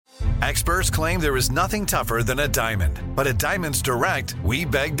Experts claim there is nothing tougher than a diamond. But at Diamonds Direct, we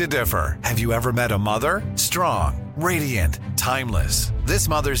beg to differ. Have you ever met a mother? Strong, radiant, timeless. This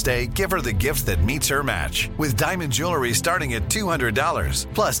Mother's Day, give her the gift that meets her match. With diamond jewelry starting at $200.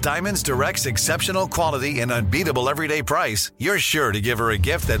 Plus Diamonds Direct's exceptional quality and unbeatable everyday price, you're sure to give her a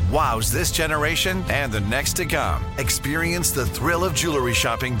gift that wows this generation and the next to come. Experience the thrill of jewelry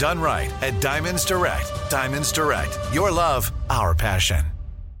shopping done right at Diamonds Direct. Diamonds Direct. Your love, our passion.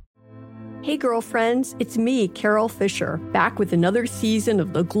 Hey girlfriends, it's me, Carol Fisher, back with another season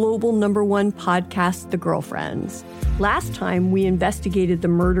of the global #1 podcast, The Girlfriends. Last time, we investigated the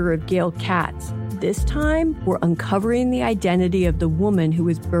murder of Gail Katz. This time, we're uncovering the identity of the woman who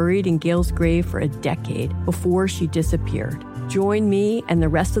was buried in Gail's grave for a decade before she disappeared. Join me and the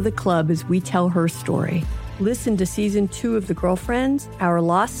rest of the club as we tell her story. Listen to Season 2 of The Girlfriends, Our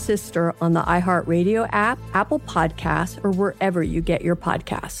Lost Sister on the iHeartRadio app, Apple Podcasts, or wherever you get your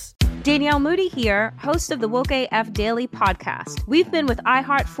podcasts. Danielle Moody here, host of the Woke AF Daily podcast. We've been with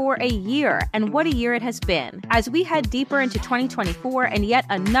iHeart for a year, and what a year it has been. As we head deeper into 2024 and yet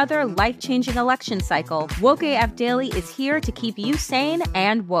another life-changing election cycle, Woke AF Daily is here to keep you sane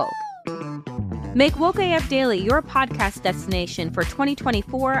and woke. Make Woke AF Daily your podcast destination for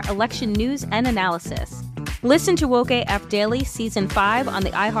 2024 election news and analysis. Listen to Woke AF Daily Season 5 on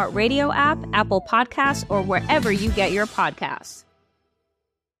the iHeartRadio app, Apple Podcasts, or wherever you get your podcasts.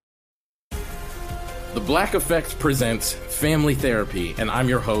 The Black Effect presents Family Therapy, and I'm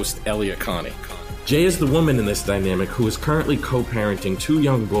your host, Elliot Connie. Jay is the woman in this dynamic who is currently co-parenting 2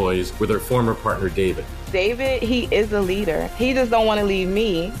 young boys with her former partner, David. David, he is a leader. He just don't want to leave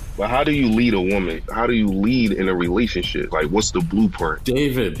me. But how do you lead a woman? How do you lead in a relationship? Like, what's the blueprint?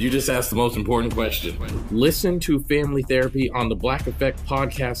 David, you just asked the most important question. Listen to Family Therapy on the Black Effect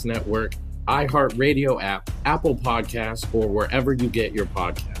Podcast Network, iHeartRadio app, Apple Podcasts, or wherever you get your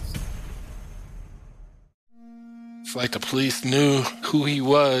podcasts. It's like the police knew who he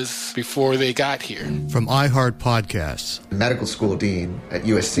was before they got here. From iHeart Podcasts. The medical school dean at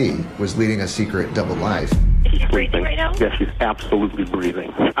USC was leading a secret double life. He's breathing right now? Yes, he's absolutely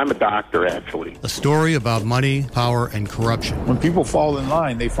breathing. I'm a doctor, actually. A story about money, power, and corruption. When people fall in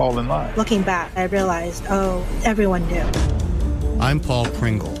line, they fall in line. Looking back, I realized, everyone knew. I'm Paul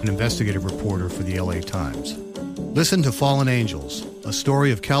Pringle, an investigative reporter for the LA Times. Listen to Fallen Angels, a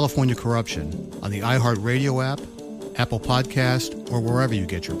story of California corruption on the iHeartRadio app, Apple Podcast, or wherever you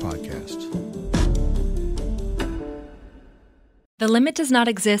get your podcasts. The Limit Does Not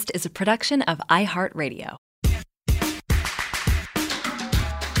Exist is a production of iHeartRadio.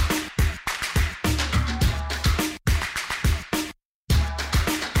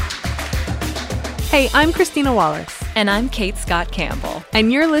 Hey, I'm Christina Wallace. And I'm Kate Scott Campbell. And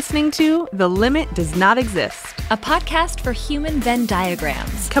you're listening to The Limit Does Not Exist, a podcast for human Venn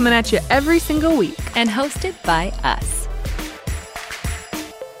diagrams. Coming at you every single week. And hosted by us.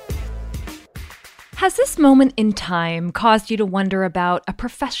 Has this moment in time caused you to wonder about a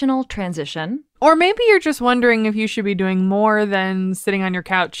professional transition? Or maybe you're just wondering if you should be doing more than sitting on your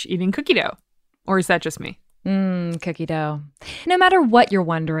couch eating cookie dough. Or is that just me? Cookie dough. No matter what you're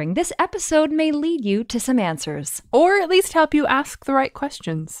wondering, this episode may lead you to some answers. Or at least help you ask the right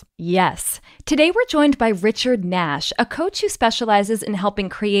questions. Yes. Today we're joined by Richard Nash, a coach who specializes in helping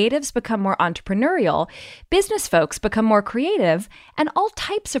creatives become more entrepreneurial, business folks become more creative, and all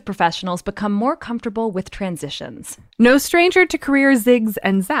types of professionals become more comfortable with transitions. No stranger to career zigs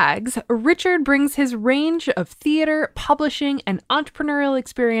and zags, Richard brings his range of theater, publishing, and entrepreneurial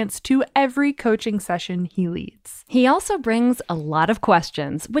experience to every coaching session he leads. He also brings a lot of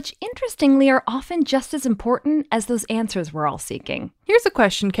questions, which interestingly are often just as important as those answers we're all seeking. Here's a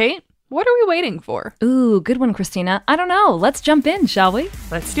question, Kate. What are we waiting for? Ooh, good one, Christina. I don't know. Let's jump in, shall we?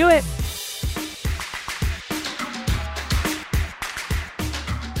 Let's do it.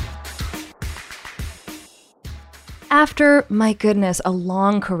 After, my goodness, a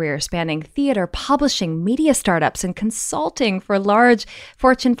long career spanning theater, publishing, media startups, and consulting for large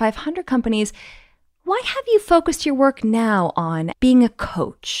Fortune 500 companies, why have you focused your work now on being a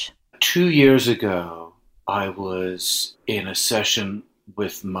coach? 2 years ago, I was in a session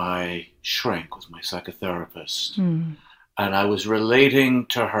with my shrink, with my psychotherapist, and I was relating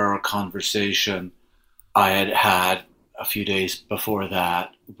to her a conversation I had had a few days before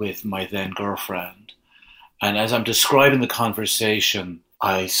that with my then girlfriend. And as I'm describing the conversation,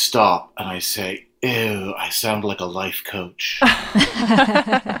 I stop and I say, ew, I sound like a life coach.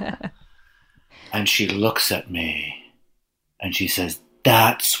 And she looks at me and she says,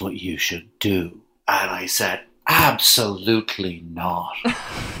 that's what you should do. And I said, absolutely not.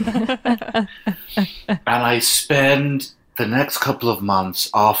 And I spend the next couple of months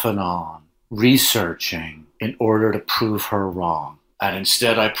off and on researching in order to prove her wrong. And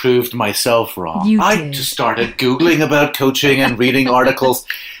instead I proved myself wrong. I just started Googling about coaching and reading articles.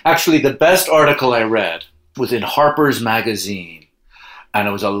 Actually, the best article I read was in Harper's Magazine. And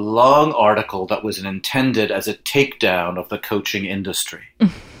it was a long article that was intended as a takedown of the coaching industry.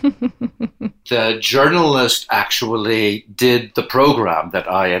 The journalist actually did the program that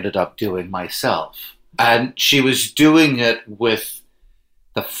I ended up doing myself. And she was doing it with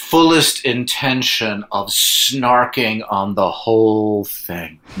the fullest intention of snarking on the whole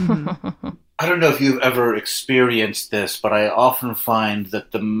thing. I don't know if you've ever experienced this, but I often find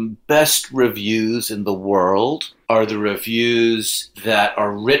that the best reviews in the world are the reviews that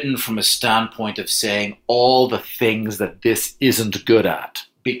are written from a standpoint of saying all the things that this isn't good at.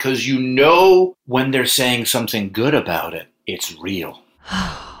 Because you know when they're saying something good about it, it's real.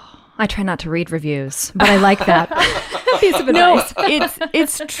 I try not to read reviews, but I like that piece of advice. No,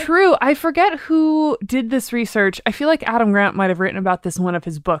 it's true. I forget who did this research. I feel like Adam Grant might have written about this in one of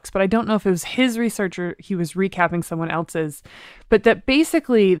his books, but I don't know if it was his research or he was recapping someone else's. But that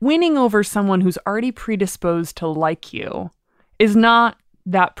basically winning over someone who's already predisposed to like you is not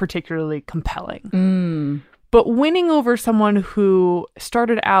that particularly compelling. But winning over someone who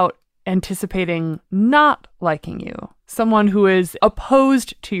started out anticipating not liking you, someone who is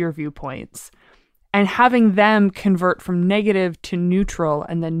opposed to your viewpoints, and having them convert from negative to neutral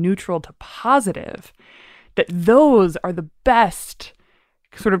and then neutral to positive, that those are the best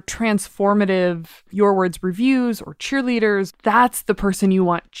sort of transformative, your words, reviews or cheerleaders. That's the person you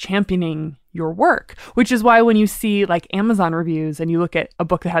want championing your work, which is why when you see like Amazon reviews and you look at a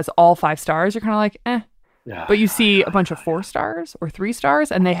book that has all 5 stars, you're kind of like, eh. Yeah. But you see a bunch of 4 stars or 3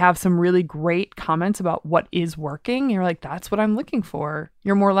 stars and they have some really great comments about what is working. You're like, that's what I'm looking for.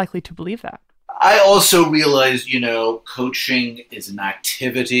 You're more likely to believe that. I also realize, coaching is an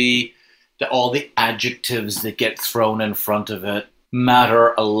activity that all the adjectives that get thrown in front of it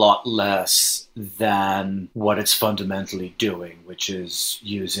matter a lot less than what it's fundamentally doing, which is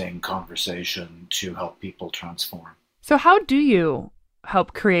using conversation to help people transform. So how do you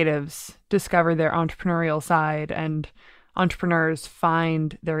help creatives discover their entrepreneurial side and entrepreneurs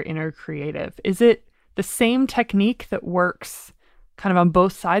find their inner creative? Is it the same technique that works kind of on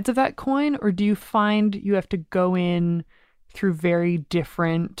both sides of that coin, or do you find you have to go in through very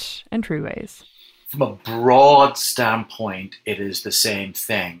different entryways? From a broad standpoint, it is the same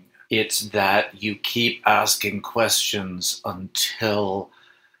thing. It's that you keep asking questions until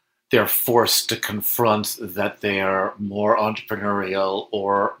they're forced to confront that they are more entrepreneurial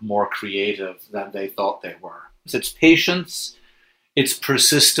or more creative than they thought they were. It's patience, it's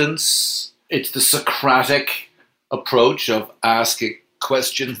persistence, it's the Socratic approach of asking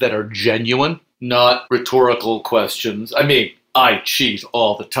questions that are genuine, not rhetorical questions. I mean, I cheat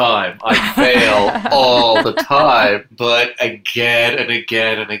all the time. I fail all the time. But again and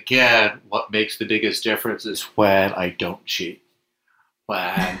again and again, what makes the biggest difference is when I don't cheat.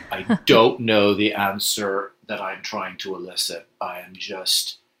 When I don't know the answer that I'm trying to elicit.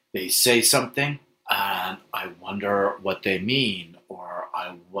 They say something and I wonder what they mean, or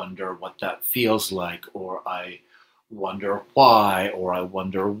I wonder what that feels like, or I wonder why, or I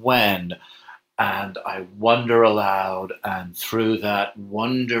wonder when. And I wonder aloud, and through that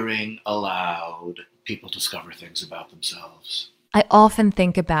wondering aloud, people discover things about themselves. I often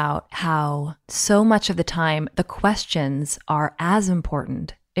think about how so much of the time the questions are as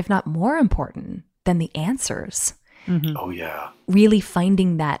important, if not more important, than the answers. Mm-hmm. Oh, yeah. Really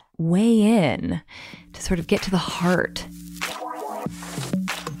finding that way in to sort of get to the heart.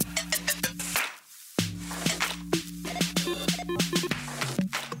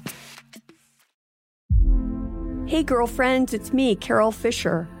 Hey girlfriends, it's me, Carol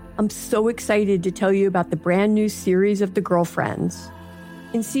Fisher. I'm so excited to tell you about the brand new series of The Girlfriends.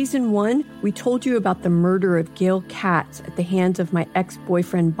 In season 1, we told you about the murder of Gail Katz at the hands of my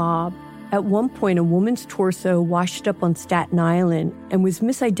ex-boyfriend Bob. At one point, a woman's torso washed up on Staten Island and was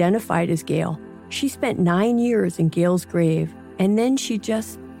misidentified as Gail. She spent 9 years in Gail's grave, and then she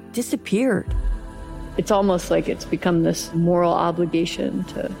just disappeared. It's almost like it's become this moral obligation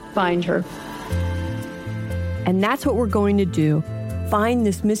to find her. And that's what we're going to do. Find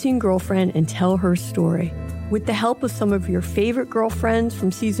this missing girlfriend and tell her story. With the help of some of your favorite girlfriends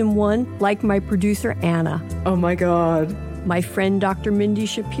from season 1, like my producer, Anna. Oh my God. My friend, Dr. Mindy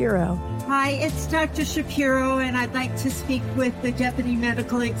Shapiro. Hi, it's Dr. Shapiro, and I'd like to speak with the deputy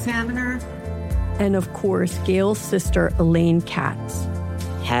medical examiner. And of course, Gail's sister, Elaine Katz.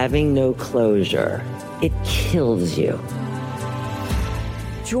 Having no closure, it kills you.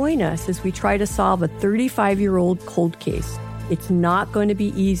 Join us as we try to solve a 35-year-old cold case. It's not going to be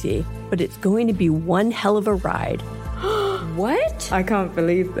easy, but it's going to be one hell of a ride. What? I can't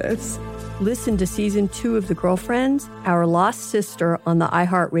believe this. Listen to Season 2 of The Girlfriends, Our Lost Sister on the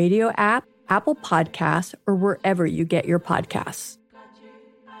iHeartRadio app, Apple Podcasts, or wherever you get your podcasts.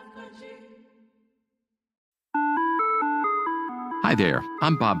 Hi there,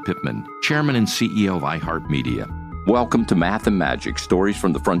 I'm Bob Pittman, Chairman and CEO of iHeartMedia. Welcome to Math and Magic, Stories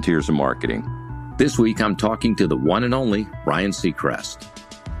from the Frontiers of Marketing. This week, I'm talking to the one and only Ryan Seacrest.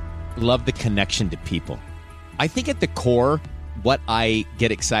 Love the connection to people. I think at the core, what I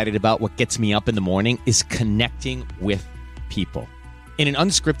get excited about, what gets me up in the morning, is connecting with people in an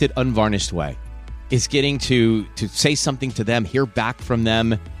unscripted, unvarnished way. Is getting to say something to them, hear back from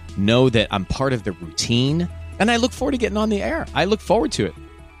them, know that I'm part of the routine, and I look forward to getting on the air. I look forward to it.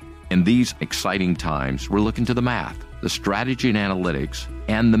 In these exciting times, we're looking to the math, the strategy and analytics,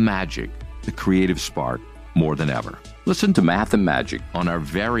 and the magic, the creative spark, more than ever. Listen to Math and Magic on our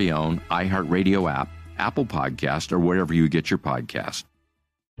very own iHeartRadio app, Apple Podcast, or wherever you get your podcast.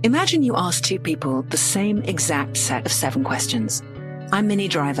 Imagine you ask two people the same exact set of 7 questions. I'm Minnie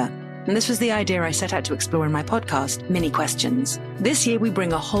Driver, and this was the idea I set out to explore in my podcast, Mini Questions. This year, we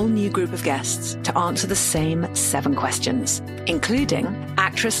bring a whole new group of guests to answer the same 7 questions, including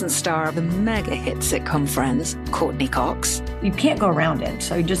actress and star of the mega hit sitcom Friends, Courtney Cox. You can't go around it,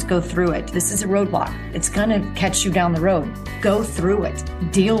 so you just go through it. This is a roadblock. It's going to catch you down the road. Go through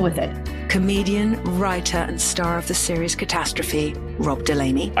it. Deal with it. Comedian, writer, and star of the series Catastrophe, Rob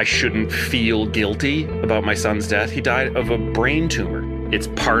Delaney. I shouldn't feel guilty about my son's death. He died of a brain tumor. It's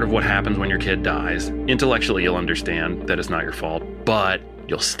part of what happens when your kid dies. Intellectually, you'll understand that it's not your fault, but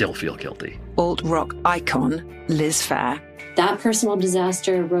you'll still feel guilty. Alt-rock icon, Liz Phair. That personal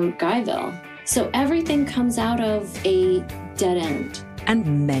disaster wrote Guyville. So everything comes out of a dead end.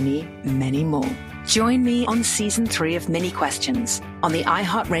 And many, many more. Join me on Season 3 of Mini Questions on the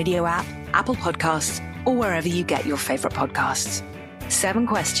iHeartRadio app, Apple Podcasts, or wherever you get your favorite podcasts. 7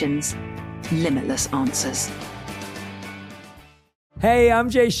 questions, limitless answers. Hey, I'm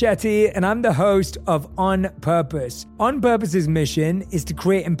Jay Shetty, and I'm the host of On Purpose. On Purpose's mission is to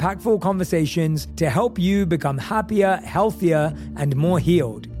create impactful conversations to help you become happier, healthier, and more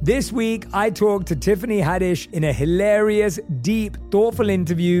healed. This week, I talked to Tiffany Haddish in a hilarious, deep, thoughtful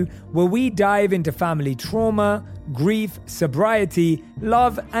interview where we dive into family trauma, grief, sobriety,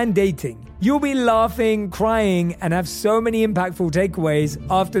 love, and dating. You'll be laughing, crying, and have so many impactful takeaways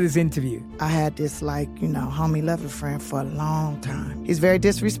after this interview. I had this, homie lover friend for a long time. He's very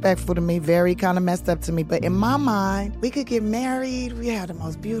disrespectful to me, very kind of messed up to me. But in my mind, we could get married. We had the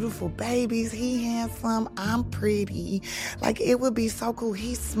most beautiful babies. He handsome. I'm pretty. It would be so cool.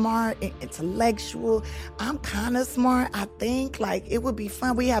 He's smart and intellectual. I'm kind of smart, I think. It would be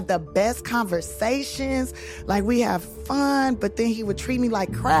fun. We have the best conversations. We have fun. But then he would treat me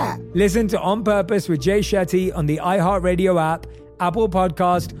like crap. Listen to On Purpose with Jay Shetty on the iHeartRadio app, Apple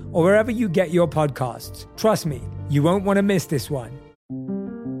Podcast, or wherever you get your podcasts. Trust me, you won't want to miss this one.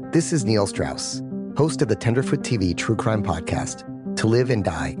 This is Neil Strauss, host of the Tenderfoot TV true crime podcast, To Live and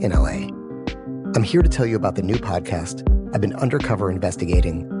Die in LA. I'm here to tell you about the new podcast I've been undercover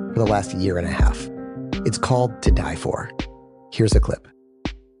investigating for the last 1.5 years. It's called To Die For. Here's a clip.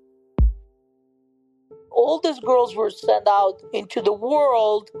 All these girls were sent out into the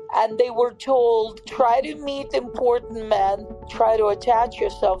world and they were told, try to meet important men, try to attach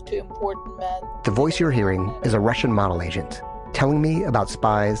yourself to important men. The voice you're hearing is a Russian model agent telling me about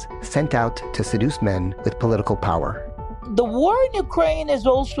spies sent out to seduce men with political power. The war in Ukraine is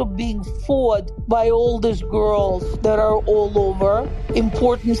also being fought by all these girls that are all over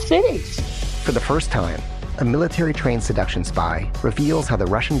important cities. For the first time, a military-trained seduction spy reveals how the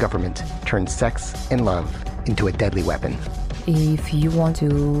Russian government turned sex and love into a deadly weapon. If you want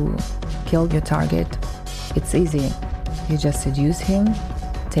to kill your target, it's easy. You just seduce him,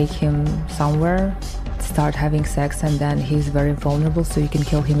 take him somewhere, start having sex, and then he's very vulnerable, so you can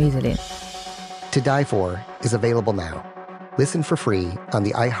kill him easily. To Die For is available now. Listen for free on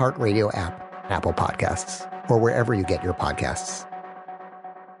the iHeartRadio app, Apple Podcasts, or wherever you get your podcasts.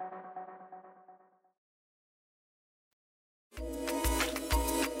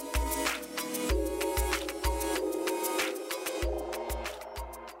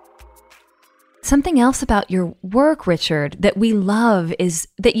 Something else about your work, Richard, that we love is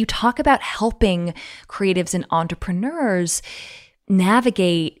that you talk about helping creatives and entrepreneurs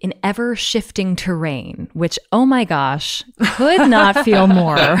navigate an ever-shifting terrain, which, oh my gosh, could not feel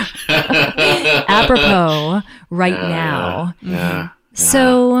more apropos right now. Yeah.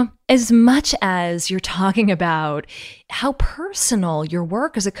 So As much as you're talking about how personal your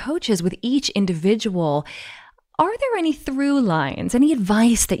work as a coach is with each individual, are there any through lines, any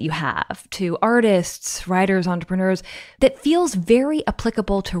advice that you have to artists, writers, entrepreneurs that feels very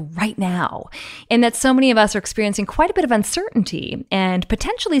applicable to right now? And that so many of us are experiencing quite a bit of uncertainty and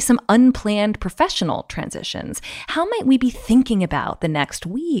potentially some unplanned professional transitions. How might we be thinking about the next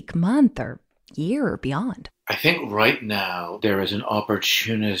week, month, or year or beyond? I think right now there is an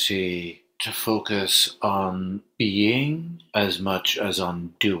opportunity to focus on being as much as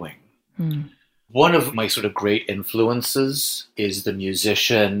on doing. One of my sort of great influences is the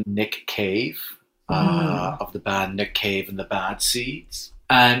musician Nick Cave of the band Nick Cave and the Bad Seeds.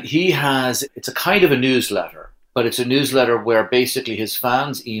 And he has, it's a kind of a newsletter, but it's a newsletter where basically his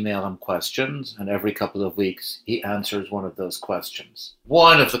fans email him questions, and every couple of weeks he answers one of those questions.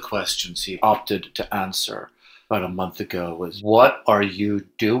 One of the questions he opted to answer about a month ago was, what are you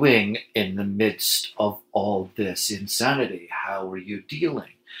doing in the midst of all this insanity? How are you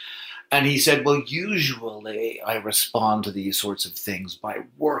dealing? And he said, well, usually I respond to these sorts of things by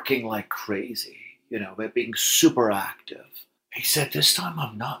working like crazy, by being super active. He said, this time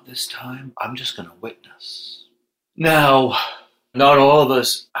I'm not. This time I'm just going to witness. Now, not all of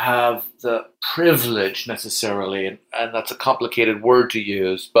us have the privilege necessarily, and that's a complicated word to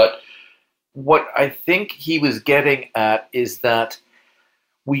use, but what I think he was getting at is that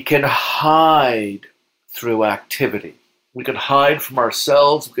we can hide through activity. We can hide from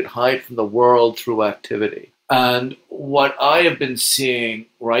ourselves, we can hide from the world through activity. And what I have been seeing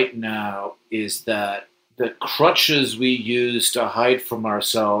right now is that the crutches we use to hide from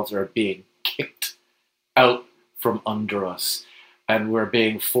ourselves are being kicked out from under us. And we're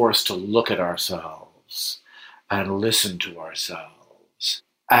being forced to look at ourselves and listen to ourselves.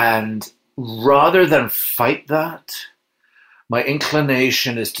 And rather than fight that, my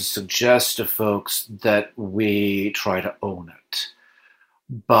inclination is to suggest to folks that we try to own it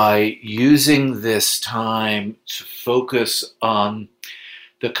by using this time to focus on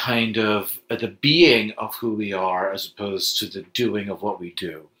the kind of the being of who we are as opposed to the doing of what we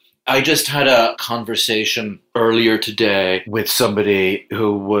do. I just had a conversation earlier today with somebody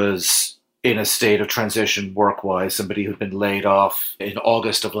who was in a state of transition work-wise, somebody who'd been laid off in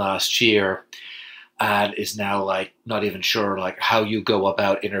August of last year, and is now not even sure how you go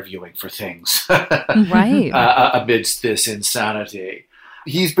about interviewing for things right amidst this insanity.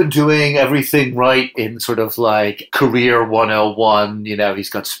 He's been doing everything right in sort of career 101. He's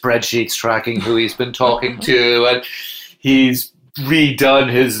got spreadsheets tracking who he's been talking to, and he's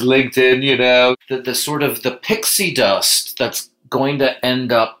redone his LinkedIn. The sort of the pixie dust that's going to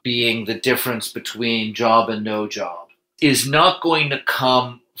end up being the difference between job and no job is not going to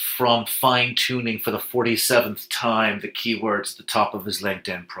come from fine-tuning for the 47th time the keywords at the top of his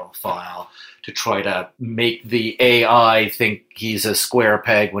LinkedIn profile to try to make the AI think he's a square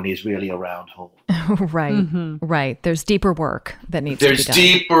peg when he's really a round hole. Right, right. There's deeper work that needs to be done. There's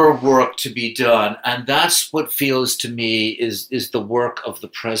deeper work to be done. And that's what feels to me is the work of the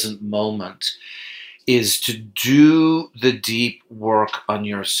present moment, is to do the deep work on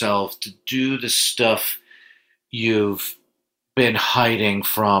yourself, to do the stuff you've been hiding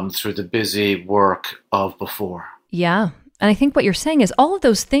from through the busy work of before. Yeah. And I think what you're saying is all of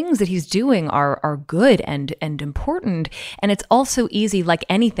those things that he's doing are good and important. And it's also easy, like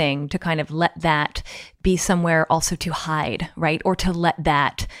anything, to kind of let that be somewhere also to hide, right? Or to let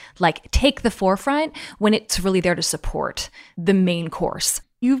that take the forefront when it's really there to support the main course.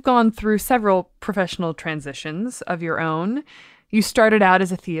 You've gone through several professional transitions of your own. You started out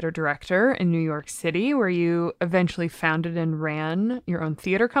as a theater director in New York City, where you eventually founded and ran your own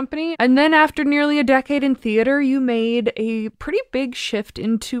theater company. And then after nearly a decade in theater, you made a pretty big shift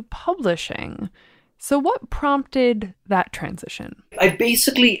into publishing. So what prompted that transition? I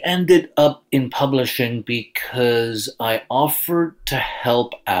basically ended up in publishing because I offered to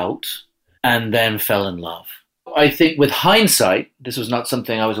help out and then fell in love. I think with hindsight, this was not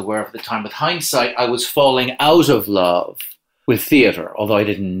something I was aware of at the time, with hindsight, I was falling out of love with theater, although I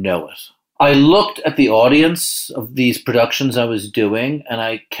didn't know it. I looked at the audience of these productions I was doing, and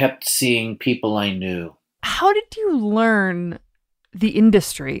I kept seeing people I knew. How did you learn the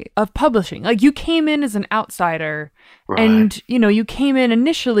industry of publishing? You came in as an outsider, right. And, you came in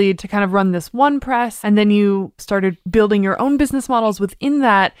initially to kind of run this one press, and then you started building your own business models within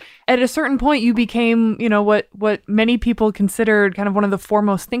that. At a certain point, you became, what many people considered kind of one of the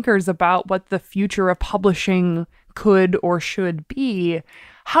foremost thinkers about what the future of publishing could or should be.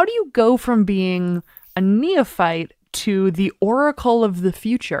 How do you go from being a neophyte to the oracle of the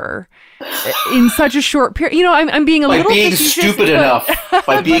future in such a short period. You know, I'm being a by little being facetious, stupid enough.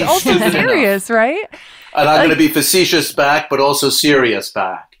 By being also stupid serious, enough. right? And I'm going to be facetious back, but also serious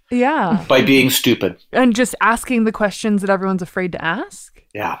back. Yeah. By being stupid. And just asking the questions that everyone's afraid to ask.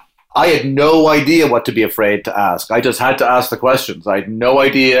 Yeah. I had no idea what to be afraid to ask. I just had to ask the questions. I had no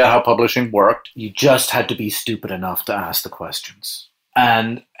idea how publishing worked. You just had to be stupid enough to ask the questions.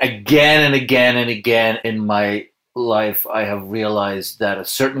 And again and again and again in my life, I have realized that a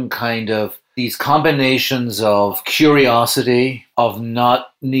certain kind of these combinations of curiosity, of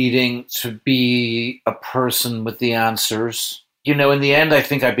not needing to be a person with the answers. You know, in the end, I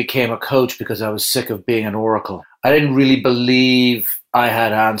think I became a coach because I was sick of being an oracle. I didn't really believe I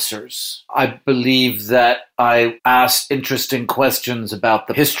had answers. I believe that I asked interesting questions about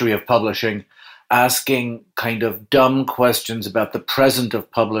the history of publishing, asking kind of dumb questions about the present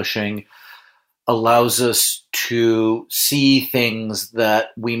of publishing allows us to see things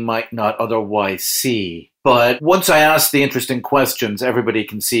that we might not otherwise see. But once I ask the interesting questions, everybody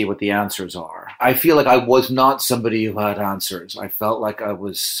can see what the answers are. I feel like I was not somebody who had answers. I felt like I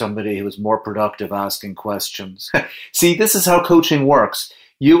was somebody who was more productive asking questions. See, this is how coaching works.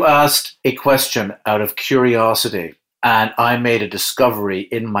 You asked a question out of curiosity, and I made a discovery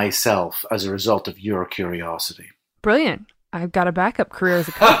in myself as a result of your curiosity. Brilliant. I've got a backup career as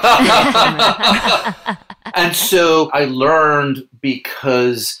a coach. And so I learned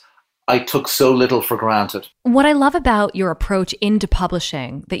because I took so little for granted. What I love about your approach into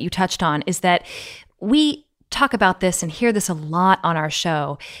publishing that you touched on is that we talk about this and hear this a lot on our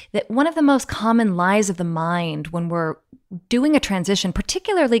show, that one of the most common lies of the mind when we're doing a transition,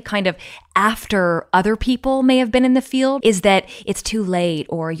 particularly kind of after other people may have been in the field, is that it's too late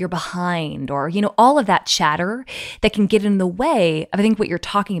or you're behind or, you know, all of that chatter that can get in the way of, I think, what you're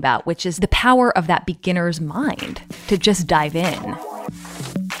talking about, which is the power of that beginner's mind to just dive in.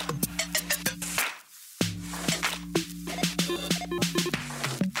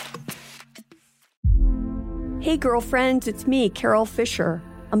 Hey girlfriends, it's me, Carol Fisher.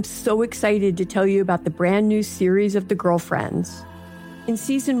 I'm so excited to tell you about the brand new series of The Girlfriends. In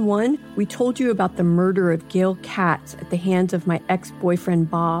season 1, we told you about the murder of Gail Katz at the hands of my ex-boyfriend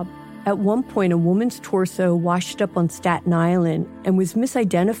Bob. At one point, a woman's torso washed up on Staten Island and was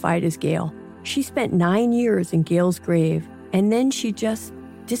misidentified as Gail. She spent 9 years in Gail's grave, and then she just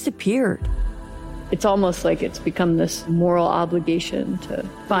disappeared. It's almost like it's become this moral obligation to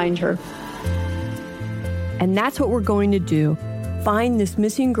find her. And that's what we're going to do. Find this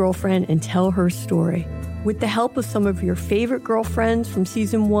missing girlfriend and tell her story. With the help of some of your favorite girlfriends from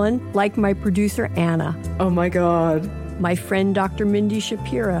season 1, like my producer, Anna. Oh my God. My friend, Dr. Mindy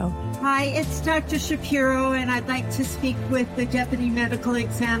Shapiro. Hi, it's Dr. Shapiro, and I'd like to speak with the deputy medical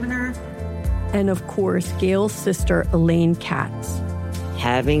examiner. And of course, Gail's sister, Elaine Katz.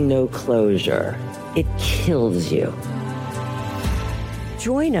 Having no closure, it kills you.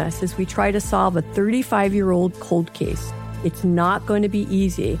 Join us as we try to solve a 35-year-old cold case. It's not going to be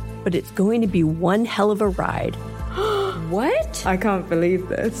easy, but it's going to be one hell of a ride. What? I can't believe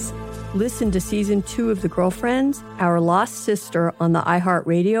this. Listen to season 2 of The Girlfriends, Our Lost Sister on the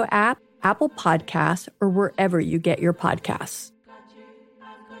iHeartRadio app, Apple Podcasts, or wherever you get your podcasts.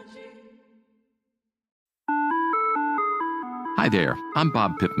 Hi there, I'm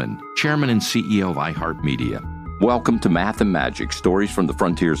Bob Pittman, Chairman and CEO of iHeartMedia. Welcome to Math and Magic, Stories from the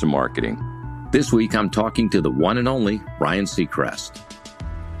Frontiers of Marketing. This week, I'm talking to the one and only Ryan Seacrest.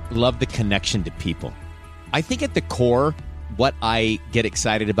 Love the connection to people. I think at the core, what I get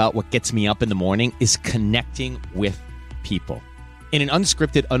excited about, what gets me up in the morning, is connecting with people in an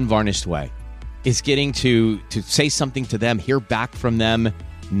unscripted, unvarnished way. Is getting to say something to them, hear back from them,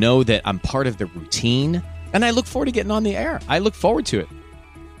 know that I'm part of the routine, and I look forward to getting on the air. I look forward to it.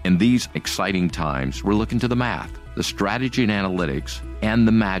 In these exciting times, we're looking to the math, the strategy and analytics, and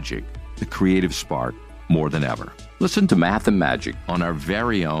the magic, the creative spark, more than ever. Listen to Math and Magic on our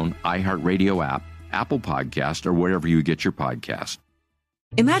very own iHeartRadio app, Apple Podcast, or wherever you get your podcast.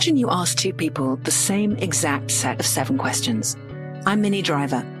 Imagine you ask two people the same exact set of 7 questions. I'm Minnie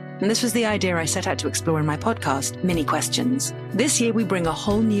Driver, and this was the idea I set out to explore in my podcast, Mini Questions. This year, we bring a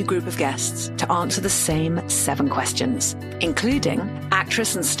whole new group of guests to answer the same 7 questions, including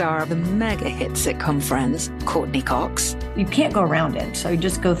actress and star of the mega hit sitcom Friends, Courtney Cox. You can't go around it, so you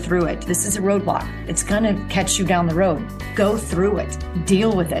just go through it. This is a roadblock. It's going to catch you down the road. Go through it.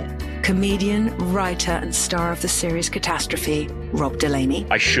 Deal with it. Comedian, writer, and star of the series Catastrophe, Rob Delaney.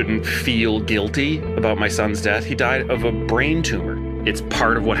 I shouldn't feel guilty about my son's death. He died of a brain tumor. It's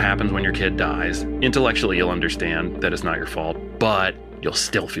part of what happens when your kid dies. Intellectually, you'll understand that it's not your fault, but you'll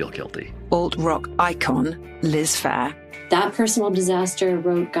still feel guilty. Alt-rock icon Liz Phair. That personal disaster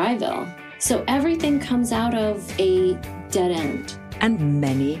wrote Guyville. So everything comes out of a dead end. And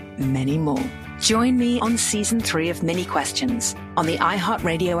many, many more. Join me on Season 3 of Mini Questions on the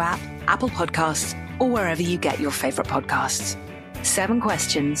iHeartRadio app, Apple Podcasts, or wherever you get your favorite podcasts. 7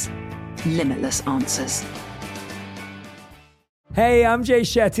 questions, limitless answers. Hey, I'm Jay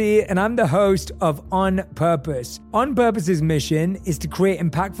Shetty, and I'm the host of On Purpose. On Purpose's mission is to create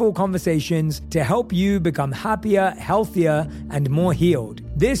impactful conversations to help you become happier, healthier, and more healed.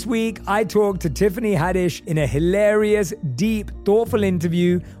 This week, I talked to Tiffany Haddish in a hilarious, deep, thoughtful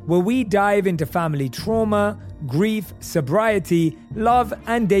interview where we dive into family trauma, grief, sobriety, love,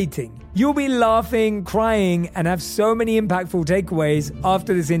 and dating. You'll be laughing, crying, and have so many impactful takeaways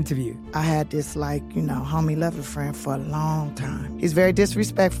after this interview. I had this, homie lover friend for a long time. He's very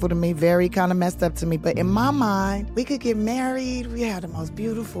disrespectful to me, very kind of messed up to me. But in my mind, we could get married. We had the most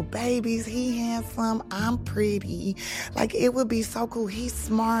beautiful babies. He handsome. I'm pretty. It would be so cool. He's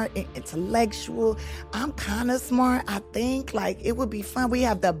smart and intellectual. I'm kind of smart, I think. It would be fun. We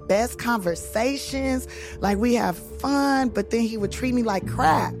have the best conversations. We have fun, but then he would treat me like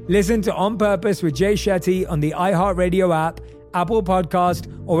crap. Listen to On Purpose with Jay Shetty on the iHeartRadio app, Apple Podcast,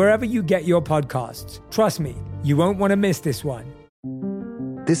 or wherever you get your podcasts. Trust me, you won't want to miss this one.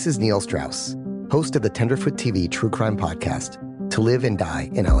 This is Neil Strauss, host of the Tenderfoot TV True Crime Podcast, To Live and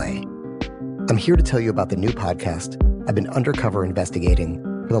Die in LA. I'm here to tell you about the new podcast I've been undercover investigating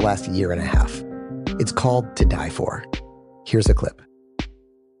for the last year and a half. It's called To Die For. Here's a clip.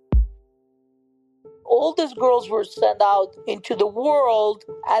 All these girls were sent out into the world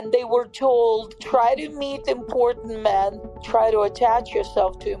and they were told, try to meet important men, try to attach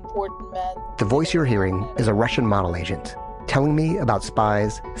yourself to important men. The voice you're hearing is a Russian model agent telling me about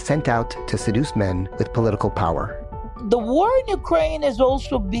spies sent out to seduce men with political power. The war in Ukraine is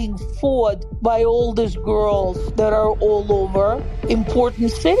also being fought by all these girls that are all over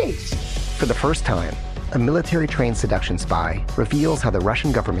important cities. For the first time, a military-trained seduction spy reveals how the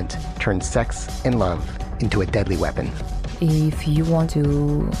Russian government turned sex and love into a deadly weapon. If you want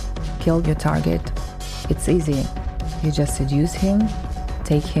to kill your target, it's easy. You just seduce him,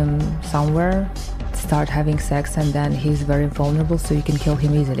 take him somewhere, start having sex, and then he's very vulnerable, so you can kill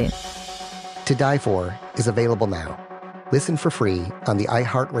him easily. To Die For is available now. Listen for free on the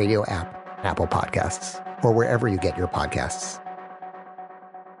iHeartRadio app, Apple Podcasts, or wherever you get your podcasts.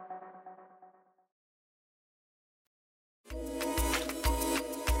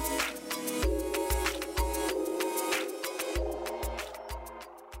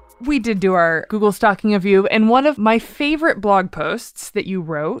 We did do our Google stalking of you, and one of my favorite blog posts that you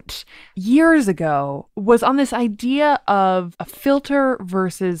wrote years ago was on this idea of a filter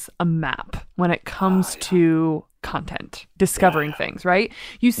versus a map when it comes to content, discovering things, right?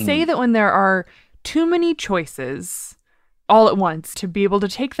 You say that when there are too many choices all at once to be able to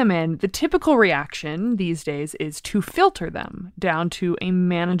take them in, the typical reaction these days is to filter them down to a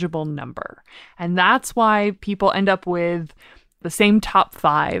manageable number. And that's why people end up with the same top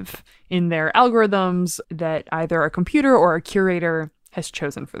 5 in their algorithms that either a computer or a curator has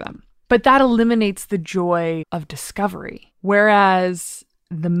chosen for them. But that eliminates the joy of discovery. Whereas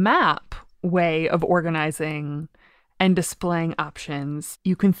the map way of organizing and displaying options,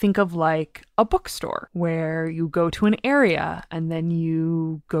 you can think of like a bookstore where you go to an area and then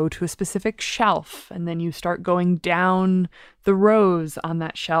you go to a specific shelf and then you start going down the rows on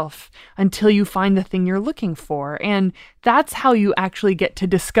that shelf until you find the thing you're looking for. And that's how you actually get to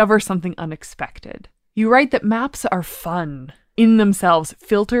discover something unexpected. You write that maps are fun in themselves.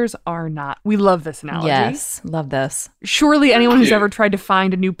 Filters are not. We love this analogy. Yes, love this. Surely anyone who's ever tried to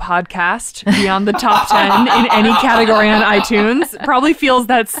find a new podcast beyond the top 10 in any category on iTunes probably feels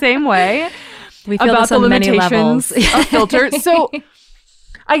that same way. We feel about this the on many limitations levels. of filters. So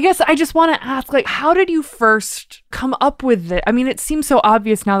I guess I just want to ask, how did you first come up with it? I mean, it seems so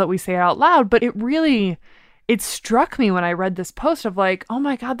obvious now that we say it out loud, but it struck me when I read this post of oh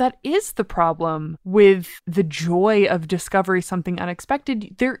my God, that is the problem with the joy of discovering something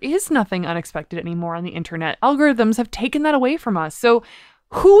unexpected. There is nothing unexpected anymore on the internet. Algorithms have taken that away from us. So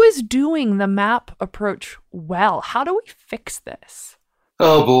who is doing the map approach well? How do we fix this?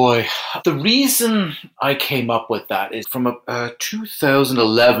 Oh boy. The reason I came up with that is from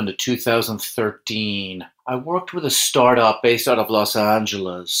 2011 to 2013, I worked with a startup based out of Los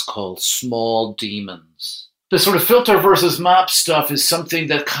Angeles called Small Demons. The sort of filter versus map stuff is something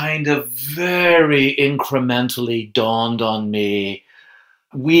that kind of very incrementally dawned on me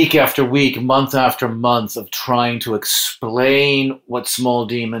week after week, month after month of trying to explain what Small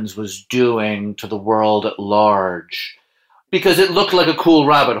Demons was doing to the world at large. because it looked like a cool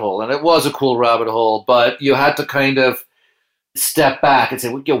rabbit hole, and it was a cool rabbit hole, but you had to kind of step back and say,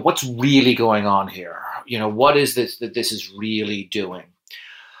 well, what's really going on here? What is this that this is really doing?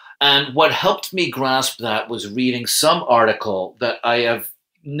 And what helped me grasp that was reading some article that I have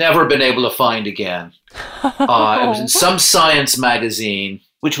never been able to find again. It was in some science magazine,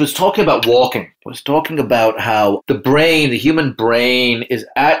 which was talking about walking. It was talking about how the human brain is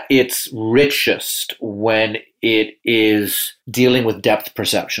at its richest when it is dealing with depth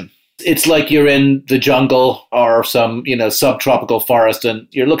perception. It's like you're in the jungle or some, subtropical forest and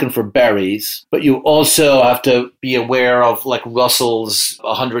you're looking for berries, but you also have to be aware of like rustles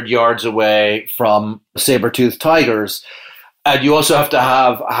 100 yards away from saber-toothed tigers. And you also have to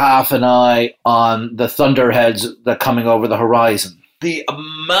have half an eye on the thunderheads that are coming over the horizon. The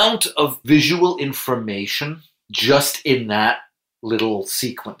amount of visual information just in that little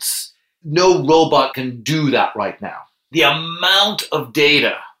sequence, no robot can do that right now. The amount of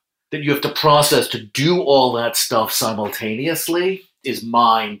data that you have to process to do all that stuff simultaneously is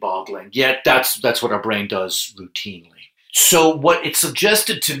mind-boggling. Yet that's what our brain does routinely. So what it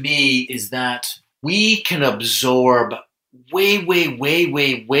suggested to me is that we can absorb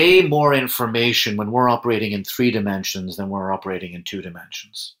way more information when we're operating in 3 dimensions than we're operating in 2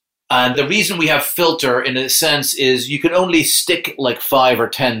 dimensions. And the reason we have filter, in a sense, is you can only stick like 5 or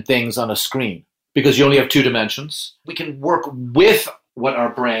 10 things on a screen because you only have 2 dimensions. We can work with what our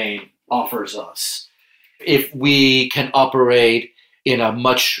brain offers us if we can operate in a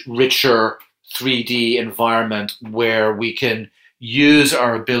much richer 3D environment where we can use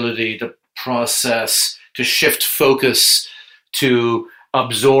our ability to process, to shift focus, to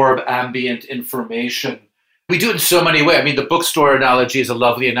absorb ambient information. We do it in so many ways. I mean, the bookstore analogy is a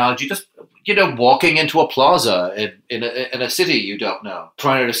lovely analogy. Just, walking into a plaza in a city you don't know,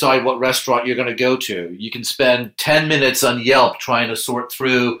 trying to decide what restaurant you're going to go to. You can spend 10 minutes on Yelp trying to sort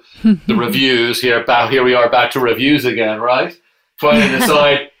through the reviews. Here we are back to reviews again, right? Trying to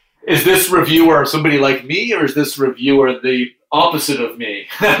decide, is this reviewer somebody like me or is this reviewer the opposite of me?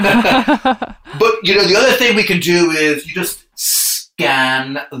 But, the other thing we can do is you just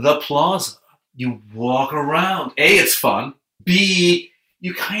scan the plaza. You walk around. A, it's fun. B,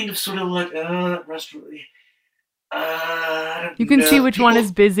 you kind of sort of like, that restaurant. You can see which one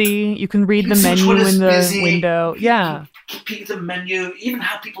is busy. You can read the menu in the window. Yeah. You can peek the menu, even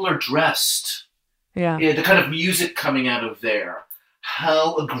how people are dressed. Yeah. The kind of music coming out of there.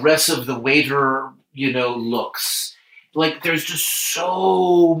 How aggressive the waiter, looks. Like, there's just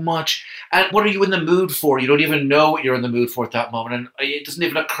so much. And what are you in the mood for? You don't even know what you're in the mood for at that moment. And it doesn't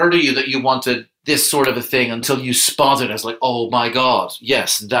even occur to you that you wanted this sort of a thing until you spot it as like, oh my God,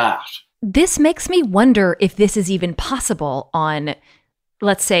 yes, that. This makes me wonder if this is even possible on,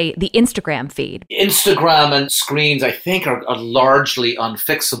 let's say, the Instagram feed. Instagram and screens, I think, are largely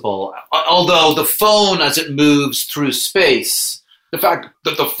unfixable. Although the phone, as it moves through space, the fact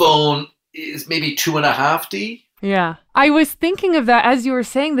that the phone is maybe 2.5D. Yeah. I was thinking of that as you were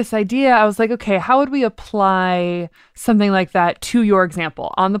saying this idea. I was like, okay, how would we apply something like that to your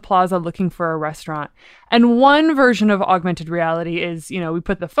example on the plaza looking for a restaurant? And one version of augmented reality is, we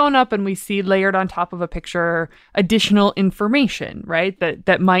put the phone up and we see layered on top of a picture additional information, right?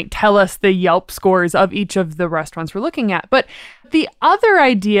 That might tell us the Yelp scores of each of the restaurants we're looking at. But the other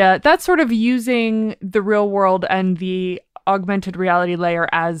idea, that's sort of using the real world and the augmented reality layer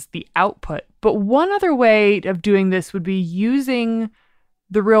as the output. But one other way of doing this would be using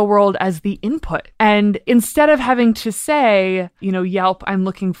the real world as the input. And instead of having to say, Yelp, I'm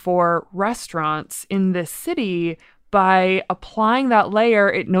looking for restaurants in this city, by applying that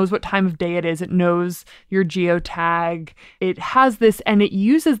layer, it knows what time of day it is. It knows your geotag. It has this, and it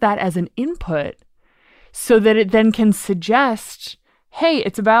uses that as an input so that it then can suggest, hey,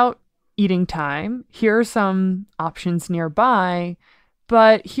 it's about eating time. Here are some options nearby,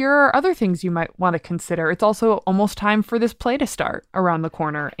 but here are other things you might want to consider. It's also almost time for this play to start around the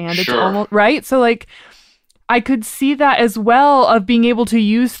corner. And it's almost, right? So like, I could see that as well, of being able to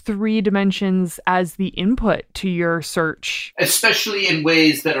use 3 dimensions as the input to your search. Especially in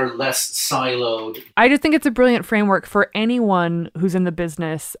ways that are less siloed. I just think it's a brilliant framework for anyone who's in the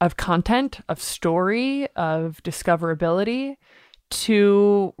business of content, of story, of discoverability,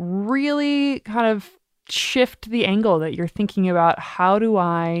 to really kind of shift the angle that you're thinking about. How do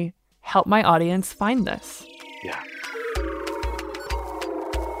I help my audience find this? Yeah.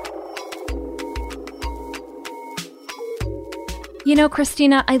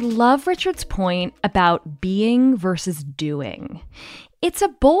 Christina, I love Richard's point about being versus doing. It's a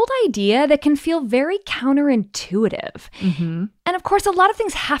bold idea that can feel very counterintuitive. Mm-hmm. And of course, a lot of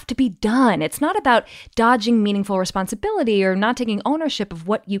things have to be done. It's not about dodging meaningful responsibility or not taking ownership of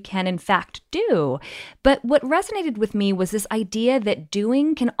what you can in fact do. But what resonated with me was this idea that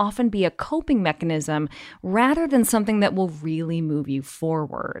doing can often be a coping mechanism rather than something that will really move you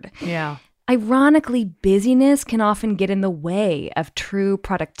forward. Yeah. Ironically, busyness can often get in the way of true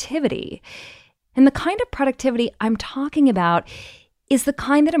productivity. And the kind of productivity I'm talking about is the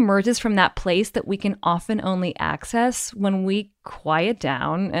kind that emerges from that place that we can often only access when we quiet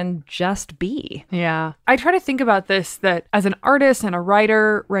down and just be. Yeah. I try to think about this, that as an artist and a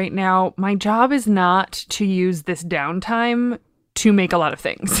writer right now, my job is not to use this downtime to make a lot of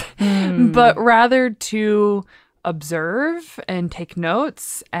things, but rather to observe and take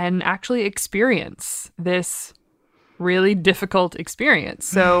notes and actually experience this really difficult experience.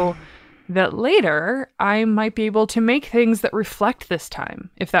 So that later I might be able to make things that reflect this time,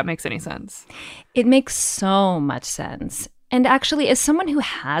 if that makes any sense. It makes so much sense. And actually, as someone who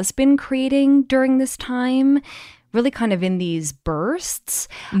has been creating during this time, really kind of in these bursts,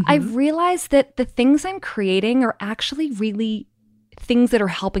 I've realized that the things I'm creating are actually really things that are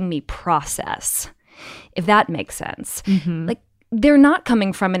helping me process, if that makes sense. Like, they're not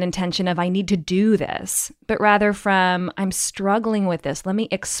coming from an intention of I need to do this, but rather from I'm struggling with this. Let me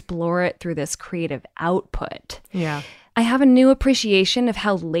explore it through this creative output. Yeah. I have a new appreciation of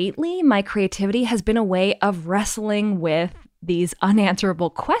how lately my creativity has been a way of wrestling with these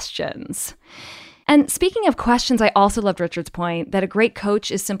unanswerable questions. And speaking of questions, I also loved Richard's point that a great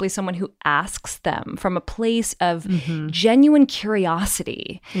coach is simply someone who asks them from a place of genuine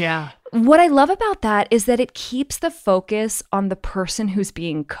curiosity. Yeah. What I love about that is that it keeps the focus on the person who's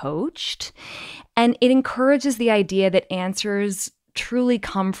being coached, and it encourages the idea that answers truly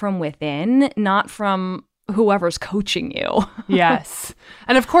come from within, not from whoever's coaching you. Yes.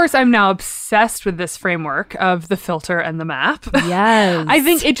 And of course, I'm now obsessed with this framework of the filter and the map. Yes. I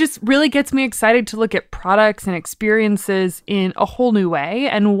think it just really gets me excited to look at products and experiences in a whole new way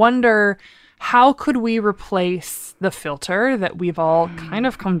and wonder, how could we replace the filter that we've all kind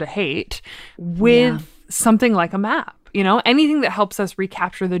of come to hate with something like a map? You know, anything that helps us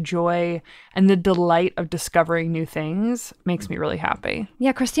recapture the joy and the delight of discovering new things makes me really happy.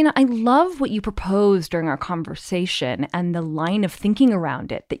 Yeah, Christina, I love what you proposed during our conversation and the line of thinking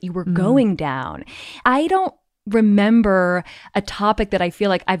around it that you were going down. I don't remember a topic that I feel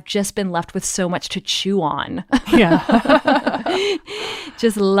like I've just been left with so much to chew on. Yeah.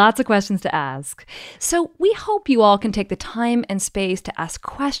 Just lots of questions to ask. So we hope you all can take the time and space to ask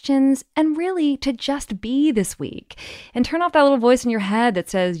questions and really to just be this week and turn off that little voice in your head that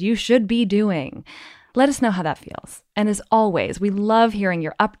says you should be doing. Let us know how that feels. And as always, we love hearing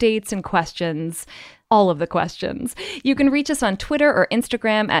your updates and questions, all of the questions. You can reach us on Twitter or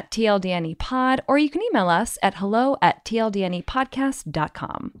Instagram at TLDNEpod, or you can email us at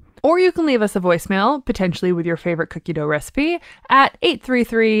hello@tldnepodcast.com. Or you can leave us a voicemail, potentially with your favorite cookie dough recipe, at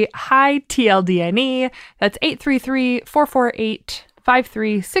 833-HI-TLDNE. That's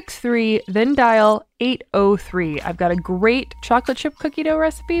 833-448-5363, then dial 803. I've got a great chocolate chip cookie dough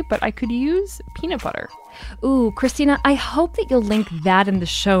recipe, but I could use peanut butter. Ooh, Christina, I hope that you'll link that in the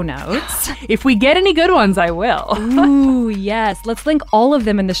show notes. If we get any good ones, I will. Ooh, yes. Let's link all of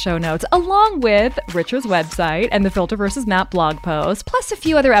them in the show notes, along with Richard's website and the Filter vs. Map blog post, plus a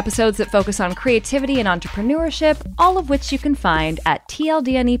few other episodes that focus on creativity and entrepreneurship, all of which you can find at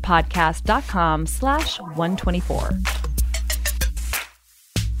tldnepodcast.com/124.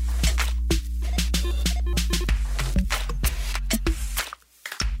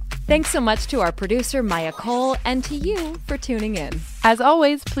 Thanks so much to our producer, Maya Cole, and to you for tuning in. As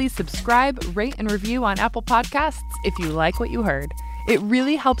always, please subscribe, rate, and review on Apple Podcasts if you like what you heard. It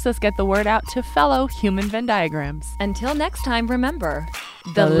really helps us get the word out to fellow human Venn diagrams. Until next time, remember,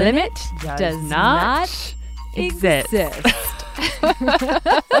 the limit does not exist.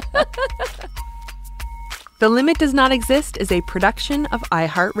 The Limit Does Not Exist is a production of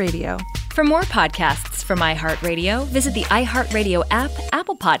iHeartRadio. For more podcasts from iHeartRadio, visit the iHeartRadio app,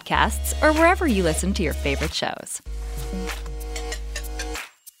 Apple Podcasts, or wherever you listen to your favorite shows.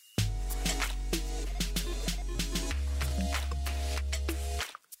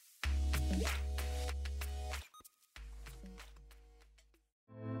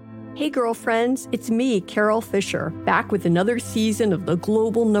 Hey girlfriends, it's me, Carol Fisher, back with another season of the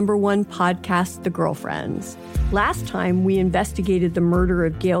global #1 podcast, The Girlfriends. Last time, we investigated the murder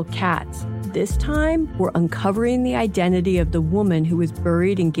of Gail Katz. This time, we're uncovering the identity of the woman who was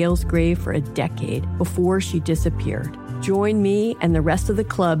buried in Gail's grave for a decade before she disappeared. Join me and the rest of the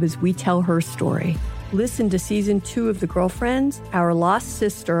club as we tell her story. Listen to Season 2 of The Girlfriends, Our Lost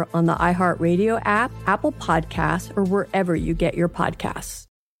Sister on the iHeartRadio app, Apple Podcasts, or wherever you get your podcasts.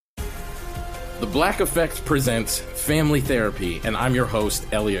 The Black Effect presents Family Therapy, and I'm your host,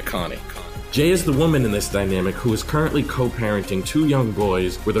 Elliot Connie. Jay is the woman in this dynamic who is currently co-parenting 2 young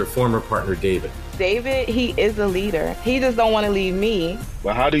boys with her former partner, David. David, he is a leader. He just don't want to leave me.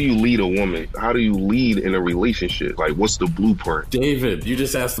 But how do you lead a woman? How do you lead in a relationship? Like, what's the blueprint? David, you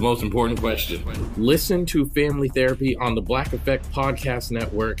just asked the most important question. Listen to Family Therapy on the Black Effect Podcast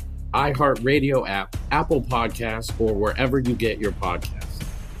Network, iHeartRadio app, Apple Podcasts, or wherever you get your podcasts.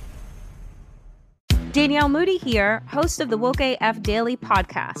 Danielle Moody here, host of the Woke AF Daily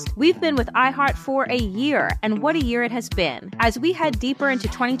podcast. We've been with iHeart for a year, and what a year it has been. As we head deeper into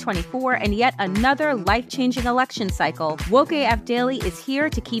 2024 and yet another life-changing election cycle, Woke AF Daily is here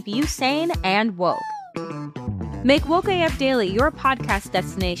to keep you sane and woke. Make Woke AF Daily your podcast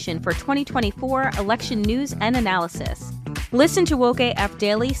destination for 2024 election news and analysis. Listen to Woke AF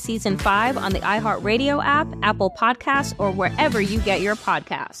Daily Season 5 on the iHeartRadio app, Apple Podcasts, or wherever you get your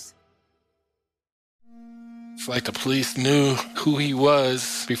podcasts. It's like the police knew who he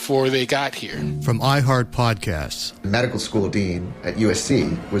was before they got here. From iHeart Podcasts. Medical school dean at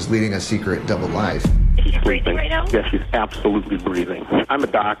USC was leading a secret double life. He's breathing right now? Yes, he's absolutely breathing. I'm a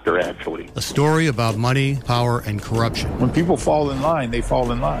doctor, actually. A story about money, power, and corruption. When people fall in line, they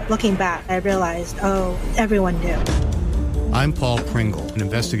fall in line. Looking back, I realized, everyone knew. I'm Paul Pringle, an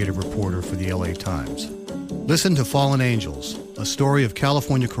investigative reporter for the LA Times. Listen to Fallen Angels, a story of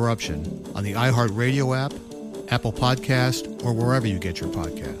California corruption on the iHeartRadio app, Apple Podcast, or wherever you get your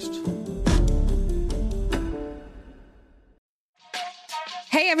podcasts.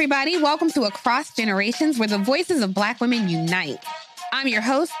 Hey, everybody. Welcome to Across Generations, where the voices of Black women unite. I'm your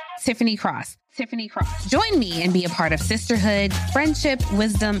host, Tiffany Cross. Join me and be a part of sisterhood, friendship,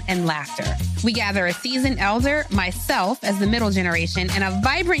 wisdom, and laughter. We gather a seasoned elder, myself as the middle generation, and a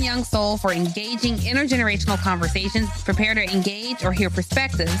vibrant young soul for engaging intergenerational conversations. Prepare to engage or hear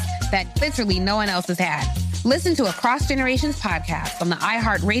perspectives that literally no one else has had. Listen to Across Generations podcast on the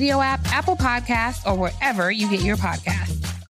iHeartRadio app, Apple Podcasts, or wherever you get your podcasts.